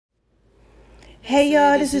Hey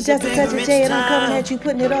y'all, this is just a touch of J and I'm coming at you,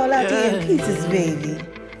 putting it all out there in pieces, baby.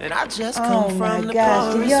 And I just Oh come my from the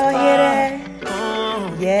gosh, did y'all hear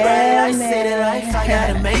that? Yeah, I say that life, I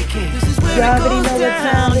gotta man. make it. This is where Y'all it already goes know what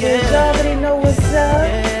down, time it is. Y'all yeah. already know what's up.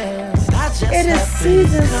 Yeah. I just It is happened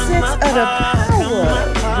season to 6 come of the Power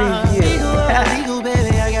Review. Legal, baby,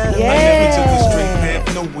 I gotta Yeah. I never took a straight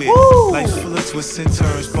path nowhere. Woo. Life's full of twists and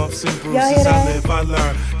turns, bumps and Y'all hear bruises. that? I live, I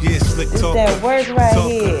learn. Yeah, slick This talker. that work right talker,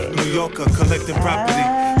 here. New Yorker, collecting property,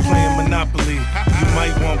 playing Monopoly. You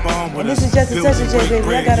might want bomb with And us. this is just a touch of J,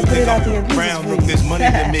 baby. I gotta put it out there in pieces Brown, for look, you. there's money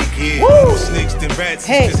to make here. Woo. More snakes than rats.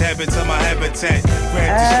 Hey. It's just habits of my habitat.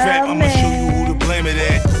 Grab the strap, I'ma show you who to blame it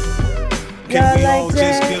at. Y'all Can we like all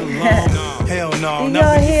just that? get along? Hell no, Did not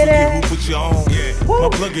y'all when you hear forget that? who put you on. Woo. My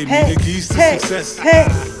plug gave me Hey, the keys to hey, success. hey,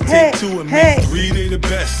 hey, Take two and hey. make 3, they the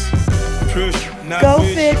best. Push, not Go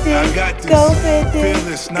bitch, 50, I got this. go 50,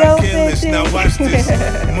 Fearless, go not careless. 50. Now watch this.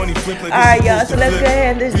 Money flip like Alright, it's y'all, supposed so to let's flip. go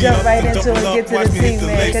ahead and let's Be jump up right and into double it and up. get to Watch the me hit scene, the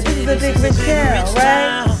man, legs. because this is a big rich town,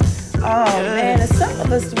 right? Oh, man, and some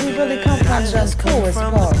of us, we really come from the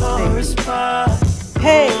poorest parts, baby.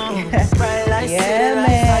 Hey, yeah,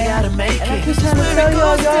 man, and I keep trying to tell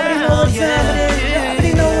y'all, y'all already know what time it is, y'all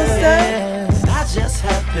already know what's up. I just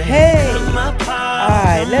happened Hey, to my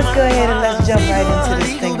alright, let's go ahead and let's jump right into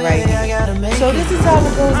this thing right here. So this is how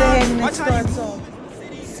it goes ahead and it starts off.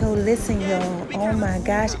 So listen, y'all. Oh my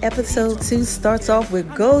gosh, episode 2 starts off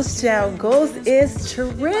with Ghost Child. Ghost is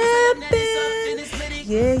tripping.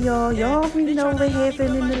 Yeah, y'all already know what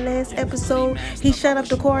happened in the last episode. He shot up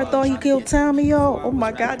the car, thought he killed Tommy, y'all. Oh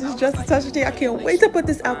my God, this is just a touch of day. I can't wait to put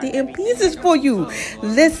this out there in pieces for you.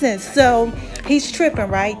 Listen, so he's tripping,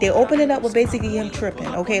 right? They open it up with basically him tripping.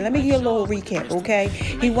 Okay, let me give you a little recap, okay?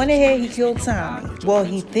 He went ahead, he killed Tommy. Well,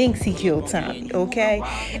 he thinks he killed Tommy, okay?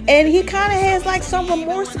 And he kind of has like some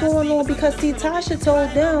remorse going on because see, Tasha told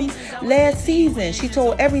them last season, she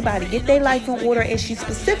told everybody, get their life in order, and she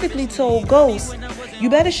specifically told Ghost, you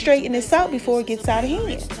better straighten this out before it gets out of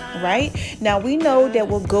hand, right? Now, we know that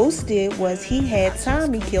what Ghost did was he had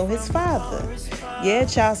Tommy kill his father. Yeah,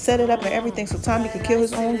 child set it up and everything so Tommy could kill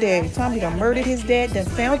his own dad. Tommy done murdered his dad, then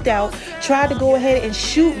found out, tried to go ahead and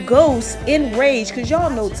shoot Ghost in rage, because y'all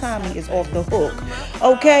know Tommy is off the hook.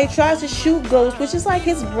 Okay, tries to shoot Ghost, which is like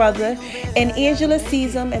his brother, and Angela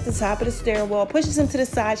sees him at the top of the stairwell, pushes him to the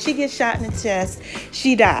side, she gets shot in the chest,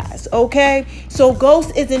 she dies, okay? So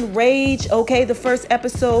Ghost is enraged, okay, the first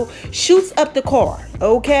episode, shoots up the car,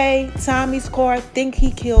 okay? Tommy's car, think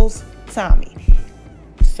he kills Tommy.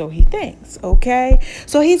 So he thinks, okay?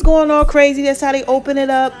 So he's going all crazy. That's how they open it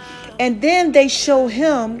up. And then they show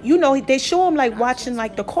him, you know, they show him like watching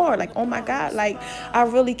like the car, like, oh my God, like I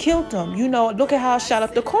really killed him. You know, look at how I shot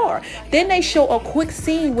up the car. Then they show a quick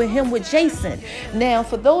scene with him with Jason. Now,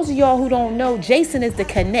 for those of y'all who don't know, Jason is the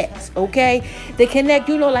Connect, okay? The Connect,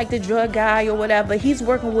 you know, like the drug guy or whatever. He's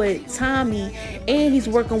working with Tommy and he's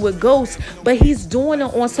working with Ghost, but he's doing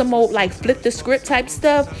it on some old like flip the script type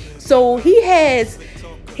stuff. So he has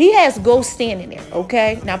Ghost standing there,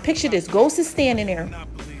 okay? Now picture this, Ghost is standing there.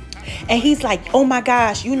 And he's like, oh my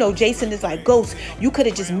gosh, you know, Jason is like, Ghost, you could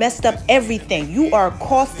have just messed up everything. You are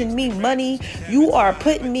costing me money. You are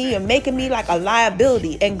putting me and making me like a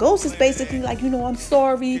liability. And Ghost is basically like, you know, I'm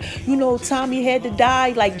sorry. You know, Tommy had to die.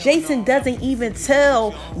 Like Jason doesn't even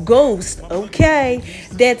tell Ghost, okay,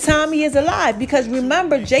 that Tommy is alive. Because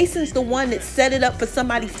remember, Jason's the one that set it up for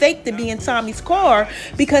somebody fake to be in Tommy's car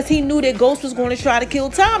because he knew that Ghost was going to try to kill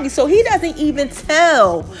Tommy. So he doesn't even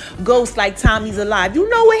tell Ghost like Tommy's alive. You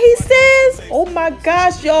know what he says? Oh my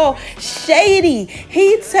gosh, y'all, shady.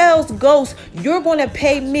 He tells Ghost, you're going to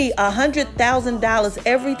pay me $100,000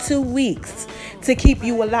 every 2 weeks to keep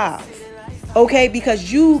you alive. Okay,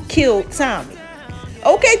 because you killed Tommy.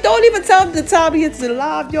 Okay, don't even tell him that Tommy is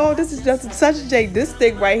alive, y'all. This is just such a J. This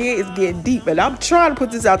thing right here is getting deep, and I'm trying to put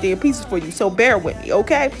this out there in pieces for you, so bear with me,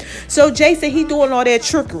 okay? So Jason, he doing all that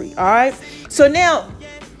trickery, all right? So now,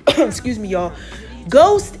 excuse me, y'all.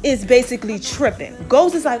 Ghost is basically tripping.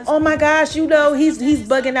 Ghost is like, oh my gosh, you know, he's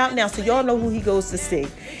bugging out now. So y'all know who he goes to see.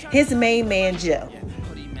 His main man, Joe.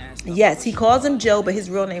 Yes, he calls him Joe, but his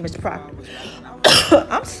real name is Proctor.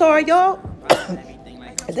 I'm sorry, y'all.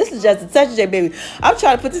 This is just a touch of J, baby. I'm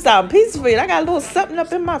trying to put this out in pieces for you. I got a little something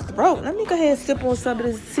up in my throat. Let me go ahead and sip on some of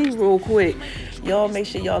this tea real quick. Y'all make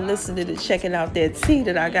sure y'all listening and checking out that tea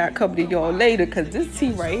that I got coming to y'all later, because this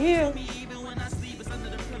tea right here,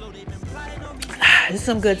 it's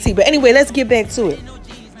some good tea. But anyway, let's get back to it.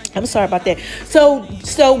 I'm sorry about that. So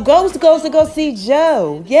Ghost goes to go see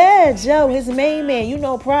Joe. Yeah, Joe, his main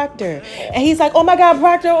man, Proctor. And he's like, oh my God,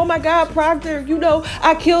 Proctor,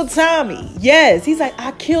 I killed Tommy. Yes, he's like,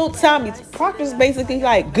 I killed Tommy. Proctor's basically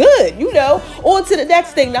like, good, on to the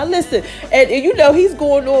next thing. Now listen, and he's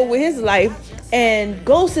going on with his life. And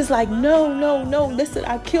Ghost is like, no, listen,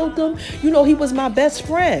 I killed him. He was my best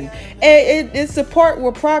friend. And it's the part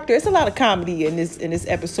where Proctor, it's a lot of comedy in this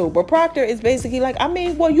episode, but Proctor is basically like,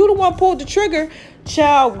 you the one pulled the trigger.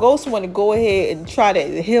 Child, Ghost want to go ahead and try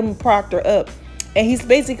to hem Proctor up. And he's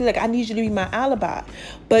basically like, I need you to be my alibi.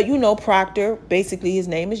 But Proctor, basically his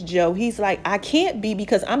name is Joe. He's like, I can't be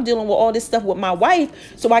because I'm dealing with all this stuff with my wife.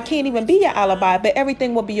 So I can't even be your alibi, but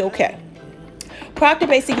everything will be okay. Proctor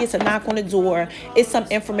basically gets a knock on the door. It's some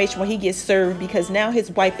information when he gets served because now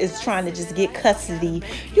his wife is trying to just get custody,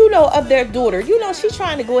 of their daughter. She's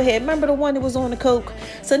trying to go ahead. Remember the one that was on the coke?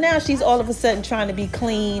 So now she's all of a sudden trying to be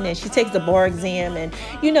clean, and she takes the bar exam, and,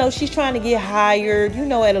 she's trying to get hired,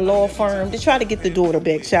 at a law firm to try to get the daughter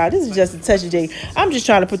back, child. This is just a touch of day. I'm just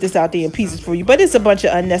trying to put this out there in pieces for you, but it's a bunch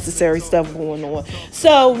of unnecessary stuff going on.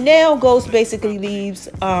 So now Ghost basically leaves,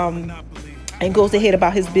 and goes ahead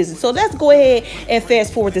about his business. So let's go ahead and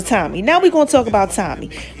fast forward to Tommy. Now we're going to talk about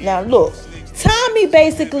Tommy. Now look, Tommy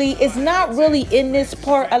basically is not really in this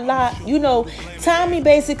part a lot. Tommy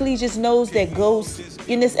basically just knows that Ghost,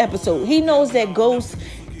 in this episode, he knows that Ghost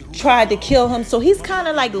tried to kill him, so he's kind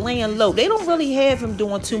of like laying low. They don't really have him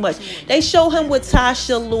doing too much. They show him with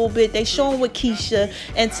Tasha a little bit. They show him with Keisha,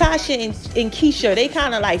 and Tasha and Keisha, they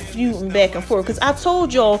kind of like feuding back and forth, because I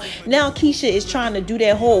told y'all now Keisha is trying to do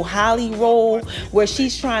that whole Holly role where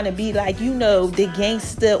she's trying to be like, the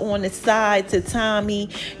gangster on the side to Tommy,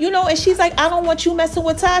 and she's like, I don't want you messing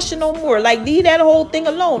with Tasha no more. Like, leave that whole thing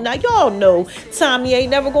alone. Now y'all know Tommy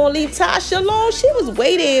ain't never gonna leave Tasha alone. She was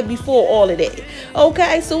way there before all of that.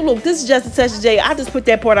 Okay, so look, this is just a touch of J. I just put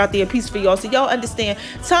that part out there in piece for y'all so y'all understand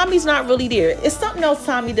Tommy's not really there. It's something else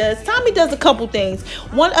Tommy does. Tommy does a couple things.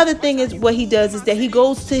 One other thing is what he does is that he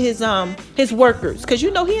goes to his workers, because he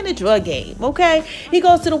in the drug game. Okay, he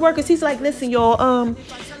goes to the workers. He's like, listen, y'all,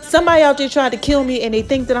 somebody out there tried to kill me and they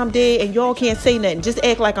think that I'm dead, and y'all can't say nothing. Just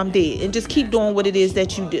act like I'm dead and just keep doing what it is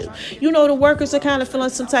that you do. The workers are kind of feeling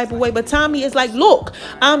some type of way, but Tommy is like, look,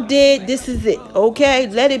 I'm dead. This is it. Okay,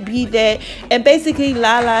 let it be that. And basically,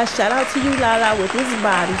 Lala, shout out to you, Lala, with this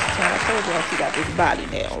body. I told y'all she got this body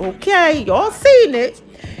now. Okay, y'all seen it.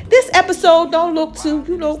 This episode don't look too,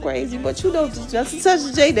 crazy, but just a touch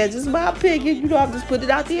of J. That's just my opinion. I'm just putting it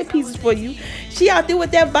out there in pieces for you. She out there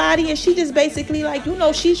with that body, and she just basically like,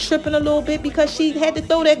 she's tripping a little bit because she had to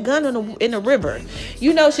throw that gun in the river.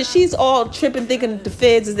 So she's all tripping, thinking that the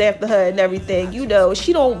feds is after her and everything.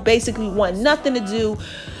 She don't basically want nothing to do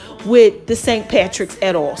with the St. Patrick's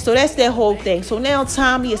at all. So that's that whole thing. So now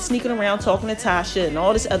Tommy is sneaking around talking to Tasha and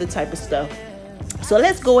all this other type of stuff. So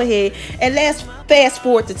let's go ahead and let's fast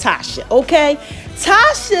forward to Tasha, okay?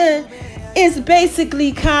 Tasha is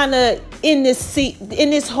basically kind of in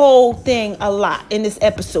this whole thing a lot in this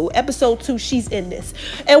episode. Episode 2, she's in this.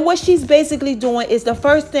 And what she's basically doing is the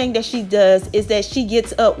first thing that she does is that she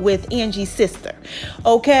gets up with Angie's sister,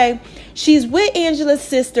 okay? She's with Angela's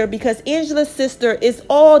sister because Angela's sister is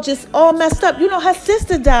all messed up. Her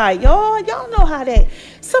sister died, y'all. Y'all know how that,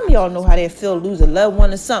 some of y'all know how that feel, lose a loved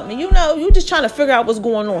one or something. You just trying to figure out what's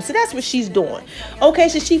going on. So that's what she's doing. Okay,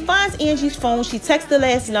 so she finds Angie's phone. She texts the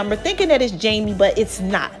last number thinking that it's Jamie, but it's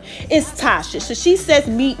not. It's Tasha. So she says,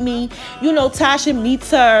 meet me. Tasha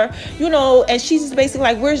meets her, and she's just basically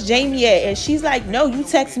like, where's Jamie at? And she's like, no, you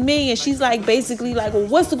text me. And she's like, basically like, well,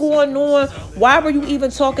 what's going on? Why were you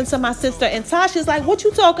even talking to my sister? And Tasha's like, what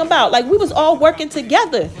you talking about? Like, we was all working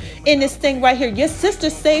together in this thing right here. Your sister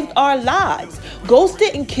saved our lives. Ghost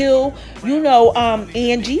didn't kill,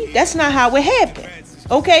 Angie. That's not how it happened.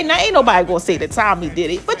 Okay, now ain't nobody gonna say that Tommy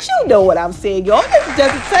did it, but you know what I'm saying, y'all. This is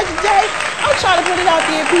just a touch of J. I'm trying to put it out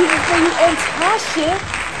there in pieces for you. And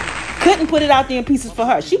Tasha couldn't put it out there in pieces for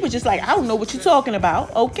her. She was just like, I don't know what you're talking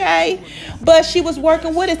about, okay? But she was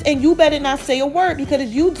working with us, and you better not say a word, because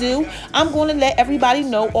if you do, I'm going to let everybody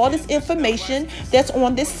know all this information that's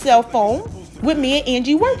on this cell phone with me and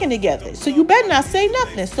Angie working together. So you better not say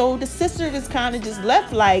nothing. So the sister is kind of just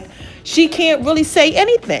left like she can't really say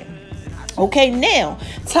anything. Okay, now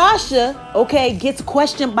Tasha, okay, gets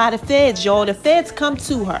questioned by the feds, y'all. The feds come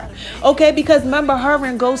to her, okay, because remember, her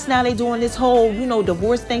and Ghost now they doing this whole,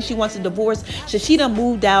 divorce thing. She wants a divorce, so she done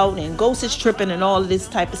moved out, and Ghost is tripping and all of this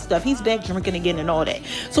type of stuff. He's back drinking again and all that.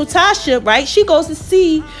 So Tasha, right, she goes to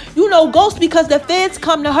see, Ghost, because the feds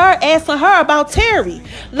come to her asking her about Terry.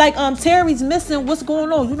 Like, Terry's missing. What's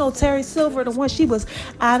going on? Terry Silver, the one she was.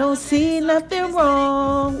 I don't see nothing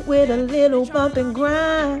wrong with a little bump and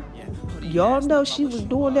grind. Y'all know she was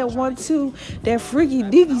doing that one too, that freaky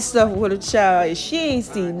deaky stuff with a child, and she ain't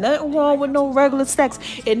seen nothing wrong with no regular sex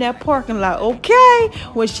in that parking lot, okay?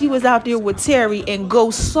 When she was out there with Terry and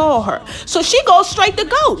Ghost saw her. So she goes straight to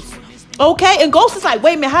Ghost. Okay, and Ghost is like,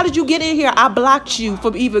 wait a minute, how did you get in here? I blocked you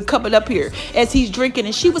from even coming up here as he's drinking.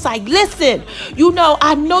 And she was like, listen,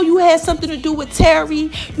 I know you had something to do with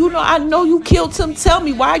Terry. I know you killed him. Tell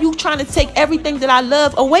me, why are you trying to take everything that I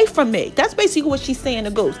love away from me? That's basically what she's saying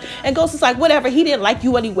to Ghost. And Ghost is like, whatever, he didn't like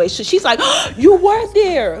you anyway. So she's like, oh, you were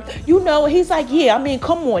there. And he's like, yeah, I mean,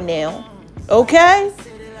 come on now. Okay?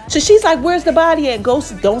 So she's like, where's the body at?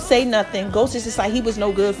 Ghost don't say nothing. Ghost is just like, he was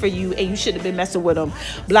no good for you and you should have been messing with him.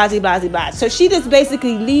 Blasey, blasey, blasey. So she just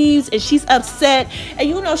basically leaves and she's upset.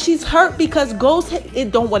 And she's hurt because Ghost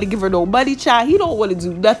don't want to give her no money, child. He don't want to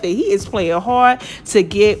do nothing. He is playing hard to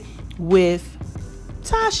get with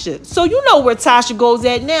Tasha. So where Tasha goes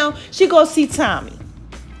at now. She goes see Tommy.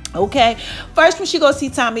 Okay, first when she goes see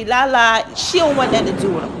Tommy, she don't want nothing to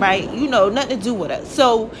do with him, right? Nothing to do with her.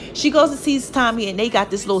 So she goes to see Tommy, and they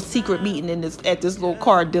got this little secret meeting at this little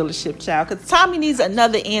car dealership, child. Because Tommy needs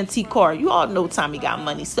another antique car. You all know Tommy got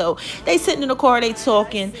money, so they sitting in the car, they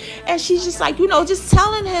talking, and she's just like, just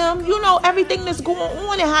telling him, everything that's going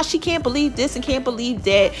on and how she can't believe this and can't believe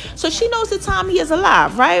that. So she knows that Tommy is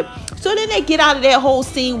alive, right? So then they get out of that whole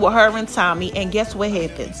scene with her and Tommy, and guess what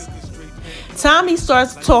happens? Tommy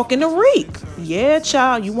starts talking to Reek. Yeah,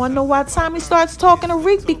 child. You want to know why Tommy starts talking to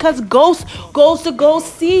Reek? Because Ghost goes to go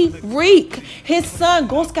see Reek, his son.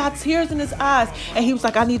 Ghost got tears in his eyes. And he was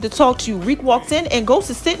like, I need to talk to you. Reek walks in and Ghost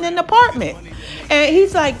is sitting in the apartment. And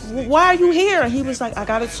he's like, why are you here? And he was like, I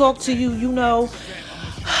got to talk to you.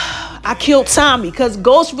 I killed Tommy. Because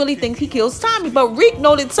Ghost really thinks he kills Tommy. But Reek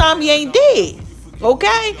know that Tommy ain't dead.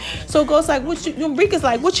 Okay, so Ghost like, Reek is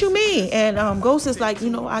like, what you mean? And Ghost is like,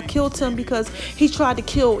 I killed him because he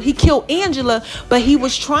killed Angela, but he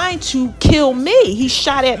was trying to kill me. He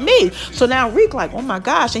shot at me. So now Reek like, oh my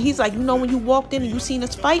gosh. And he's like, when you walked in and you seen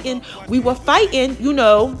us fighting, we were fighting,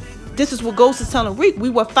 this is what Ghost is telling Reek.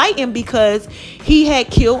 We were fighting because he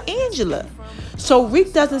had killed Angela. So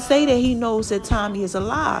Reek doesn't say that he knows that Tommy is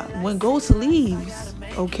alive. When Ghost leaves,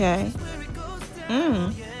 okay,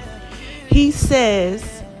 he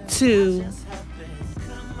says to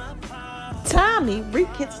Tommy, Reek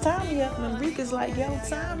hits Tommy up, and Reek is like, yo,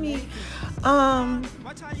 Tommy,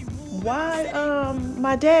 why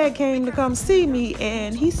my dad came to come see me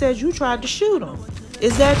and he said you tried to shoot him.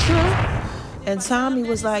 Is that true? And Tommy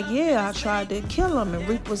was like, yeah, I tried to kill him. And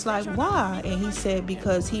Reek was like, why? And he said,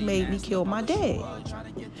 because he made me kill my dad.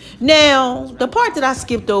 Now, the part that I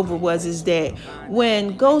skipped over is that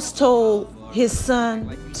when Ghost told his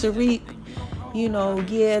son, Tariq,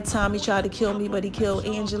 yeah, Tommy tried to kill me, but he killed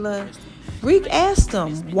Angela. Reek asked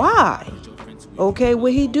him, why? Okay,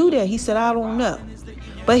 would he do that? He said, I don't know.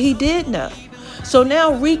 But he did know. So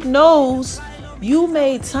now Reek knows you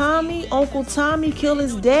made Uncle Tommy kill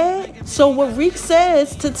his dad. So what Reek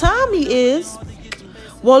says to Tommy is,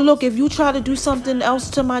 well, look, if you try to do something else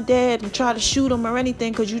to my dad and try to shoot him or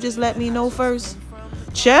anything, could you just let me know first?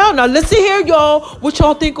 Child, now listen here, y'all. What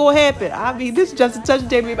y'all think will happen? I mean, this is just a touch of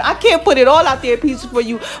day. I can't put it all out there pieces for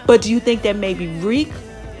you. But do you think that maybe Reek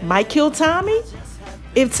might kill Tommy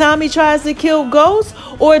if Tommy tries to kill Ghost?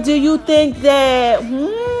 Or do you think that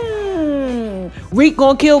Reek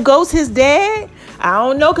gonna kill Ghost, his dad? I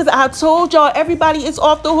don't know, because I told y'all everybody is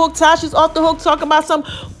off the hook. Tasha's off the hook talking about some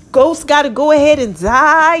Ghost got to go ahead and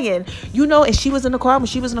die. And, and she was in the car. When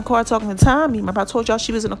she was in the car talking to Tommy, remember I told y'all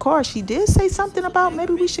she was in the car. She did say something about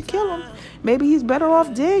maybe we should kill him. Maybe he's better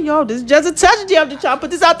off dead, y'all. This is just a touch of I'm just trying to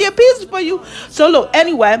put this out there pieces for you. So, look,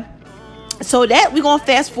 anyway. So that we're going to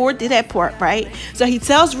fast forward to that part, right? So he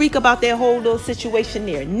tells Reek about that whole little situation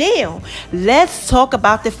there. Now, let's talk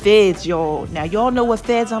about the feds, y'all. Now, y'all know what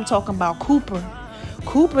feds I'm talking about.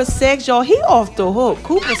 Cooper sex, y'all, he off the hook.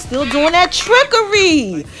 Cooper's still doing that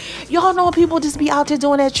trickery. Y'all know people just be out there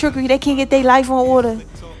doing that trickery. They can't get their life on order.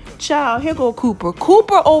 Child, here go Cooper.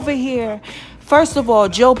 Cooper over here. First of all,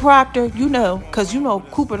 Joe Proctor, because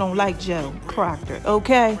Cooper don't like Joe Proctor,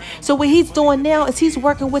 okay? So what he's doing now is he's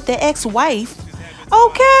working with the ex-wife,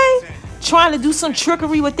 okay? trying to do some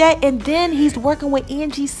trickery with that. And then he's working with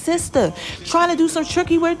Angie's sister, trying to do some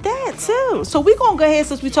trickery with that too. So we're going to go ahead,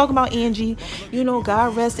 since we're talking about Angie. You know,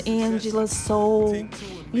 God rest Angela's soul.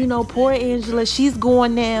 You know, poor Angela, she's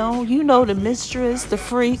going now. You know, the mistress, the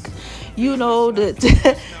freak. You know,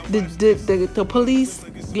 the police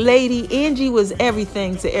lady. Angie was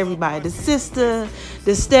everything to everybody. The sister,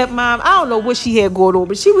 the stepmom. I don't know what she had going on,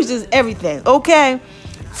 but she was just everything. Okay,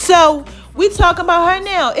 so we talking about her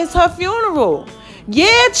now. It's her funeral.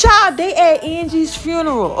 Yeah, child, they at Angie's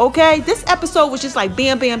funeral. Okay, this episode was just like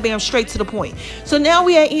bam, bam, bam, straight to the point. So now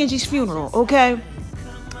we at Angie's funeral. Okay,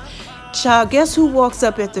 child, guess who walks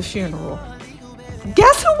up at the funeral?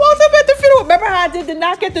 Guess who walks up at the funeral? Remember how I did the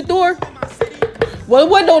knock at the door? Well, it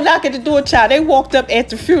wasn't no knock at the door, child. They walked up at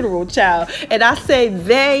the funeral, child. And I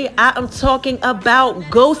say I am talking about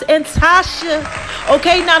Ghost and Tasha.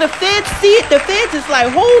 Okay, now the feds see it. The feds is like,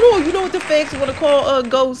 hold on. You know what the feds want to call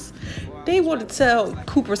Ghost? They want to tell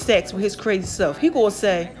Cooper Saxe with his crazy stuff. He gonna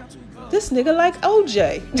say, this nigga like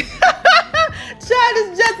OJ. Child,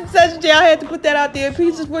 it's just such a I had to put that out there in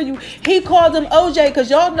pieces for you. He called him OJ because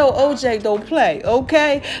y'all know OJ don't play,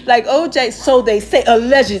 okay? Like OJ, so they say,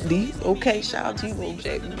 allegedly, okay? Shout out to you,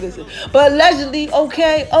 OJ. Listen, but allegedly,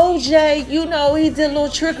 okay, OJ, you know, he did a little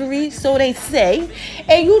trickery, so they say,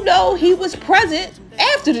 and you know, he was present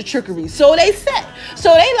after the trickery, so they said.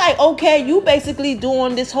 So they like, okay, you basically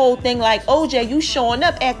doing this whole thing like OJ, you showing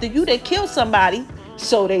up after you done killed somebody.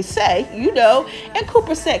 So they say, you know, and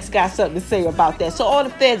Cooper Saxe got something to say about that. So all the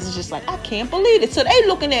feds is just like, I can't believe it. So they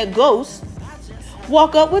looking at Ghost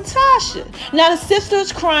walk up with Tasha. Now the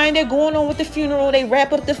sisters crying, they're going on with the funeral. They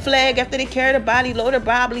wrap up the flag after they carry the body, load her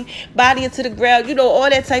body into the ground, you know, all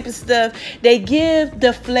that type of stuff. They give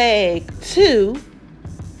the flag to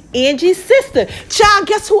Angie's sister. Child,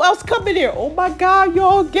 guess who else come in there? Oh my God,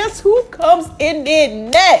 y'all, guess who comes in there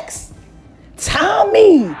next?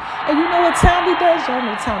 Tommy. And you know what Tommy does? Y'all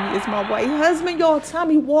know Tommy is my white husband, y'all.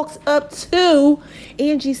 Tommy walks up to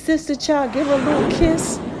Angie's sister, child, give her a little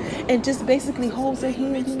kiss, and just basically holds her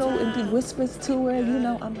hand, you know, and he whispers to her, you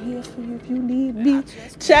know, I'm here for you if you need me.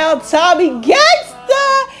 Child, Tommy gangsta.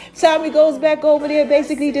 Tommy goes back over there,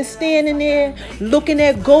 basically just standing there, looking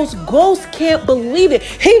at Ghost. Ghost can't believe it.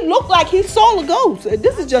 He looked like he saw a ghost. And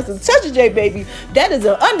this is just a touch of J, baby. That is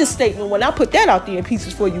an understatement when I put that out there in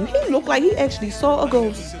pieces for you. He looked like he actually saw a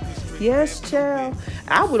ghost. Yes, child.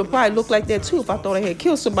 I would have probably looked like that too if I thought I had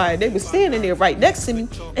killed somebody. They were standing there right next to me.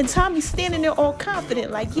 And Tommy's standing there all confident,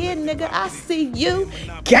 like, yeah, nigga, I see you.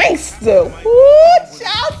 Gangster. Ooh,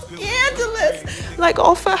 child, scandalous. Like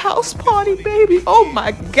off a house party, baby. Oh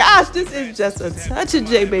my gosh, this is just a touch of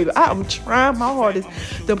J, baby. I am trying my hardest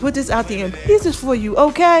to put this out there in pieces for you,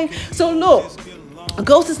 okay? So look.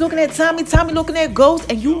 Ghost is looking at Tommy. Tommy looking at Ghost.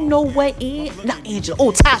 And you know what? Not Angela.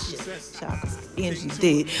 Oh, Tasha. Child, Angie's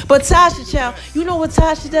dead. But Tasha, child, you know what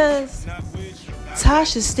Tasha does?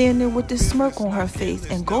 Tasha's standing there with this smirk on her face.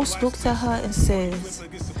 And Ghost looks at her and says,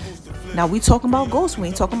 now we talking about Ghost. We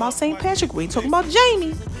ain't talking about St. Patrick. We ain't talking about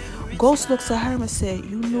Jamie. Ghost looks at her and said,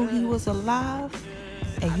 you knew he was alive?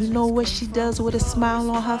 And you know what she does with a smile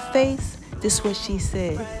on her face? This is what she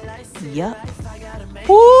said. Yup.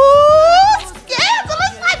 Ooh,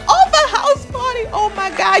 scandalous, like over house party. Oh my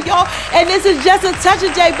God, y'all. And this is just a touch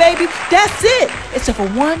of J, baby. That's it. Except for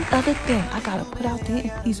one other thing I gotta put out there in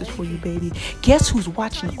pieces for you, baby. Guess who's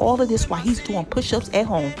watching all of this while he's doing push-ups at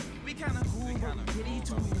home?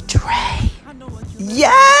 Dre.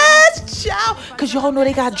 Yes, child. Because y'all know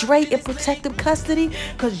they got Dre in protective custody.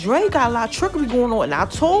 Because Dre got a lot of trickery going on. And I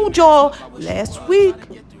told y'all last week,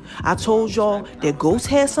 I told y'all that Ghost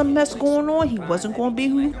had some mess going on. He wasn't going to be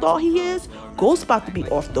who you thought he is. Ghost about to be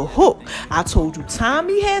off the hook. I told you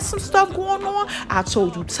Tommy had some stuff going on. I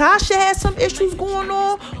told you Tasha had some issues going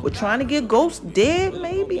on. We're trying to get Ghost dead,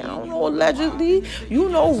 maybe. I don't know, allegedly. You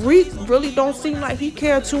know, Reek really don't seem like he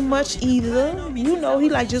cared too much either. You know, he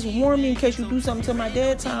like just warn me in case you do something to my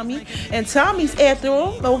dad, Tommy. And Tommy's after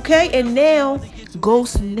him, okay? And now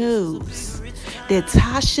Ghost knows that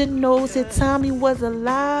Tasha knows that Tommy was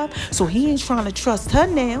alive, so he ain't trying to trust her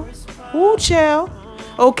now. Ooh, child.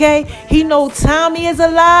 Okay, he knows Tommy is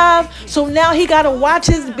alive, so now he gotta watch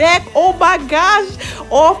his back. Oh my gosh,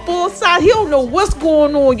 all full side. He don't know what's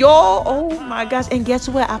going on, y'all. Oh my gosh, and guess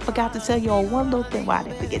what? I forgot to tell y'all one little thing. Well, I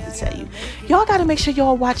didn't forget to tell you. Y'all gotta make sure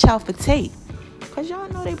y'all watch out for Tate. Because y'all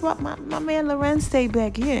know they brought my man Lorenz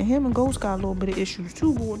back here. And him and Ghost got a little bit of issues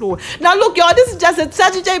too going on. Now look, y'all, this is just a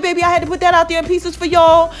touch of J, baby. I had to put that out there in pieces for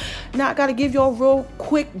y'all. Now I got to give y'all a real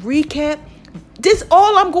quick recap. This,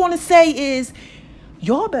 all I'm going to say is,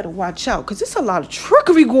 y'all better watch out, because there's a lot of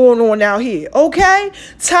trickery going on out here, okay?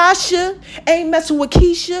 Tasha ain't messing with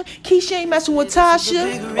Keisha. Keisha ain't messing with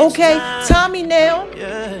Tasha, okay? Tommy now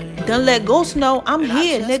done let Ghost know I'm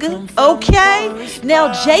here, nigga, okay?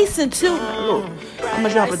 Now Jason too. Look, I'm gonna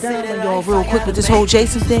drop it down on y'all real quick with this whole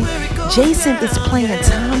Jason thing. Jason is playing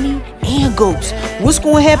Tommy and Ghost. What's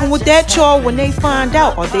gonna happen with that, y'all, when they find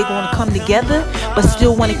out? Are they gonna come together but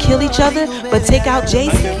still want to kill each other but take out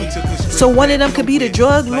Jason? So one of them could be the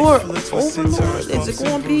drug lord overlord. Is it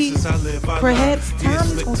gonna be perhaps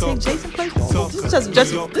Tommy's gonna take Jason's place? This is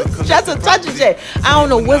just a touch of Jay. I don't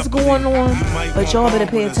know what's going on, but y'all better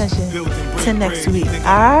pay attention to next week.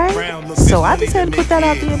 Alright? So I just had to put that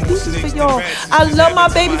out there in pieces for y'all. I love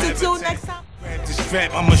my babies. Until next time.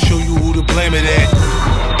 I'ma show you who to blame it at.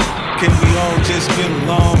 Can we all just get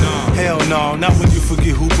along? Hell no, not when you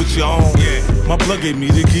forget who put you on. My blood gave me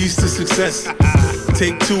the keys to success.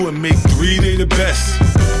 Take 2 and make 3, they the best.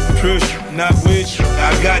 Push, not which,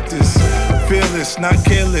 I got this. Fearless, not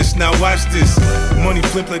careless, now watch this. Money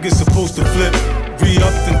flip like it's supposed to flip.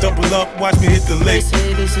 Re-up then double up, watch me hit the They lake.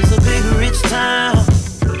 say this is a big rich town.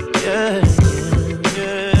 Yeah, yeah,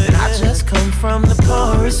 yeah. I just come from the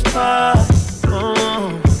poorest part.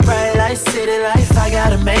 Bright light, city life, I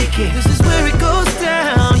gotta make it. This is where it goes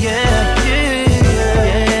down. Yeah, yeah,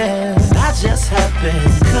 yeah. I just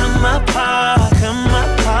happened. Come apart, come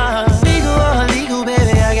apart. Legal or illegal,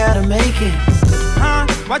 baby, I gotta make it.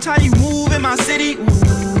 Watch how you move in my city.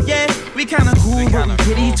 Ooh, yeah, we kinda cool, but we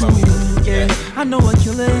pretty too. Yeah, I know a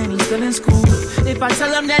killer and he's still in school. If I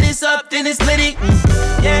tell him that it's up, then it's litty.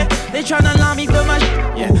 Yeah, they tryna line me for my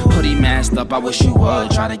yeah, hoodie masked up, I wish you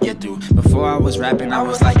would try to get through. Before I was rapping, I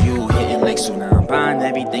was like you, hitting licks. So now I'm buying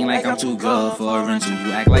everything like I'm too good for a rental.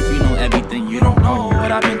 You act like you know everything, you don't know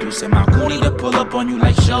what I've been through. Send my coolie to pull up on you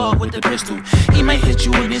like Shaw with the pistol. He might hit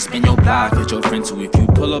you and then spin your block, hit your friend too. If you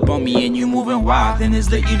pull up on me and you moving wild, then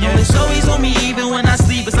it's lit, you know. it's always on me, even when I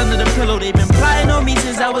sleep, it's under the pillow. They've been plotting on me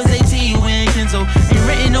since I was 18, when Kenzo ain't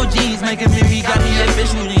written no G's, making me got me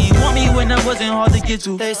official. They ain't want me when I wasn't hard to get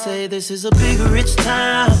to. They say this is a big rich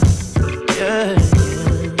town. Yeah,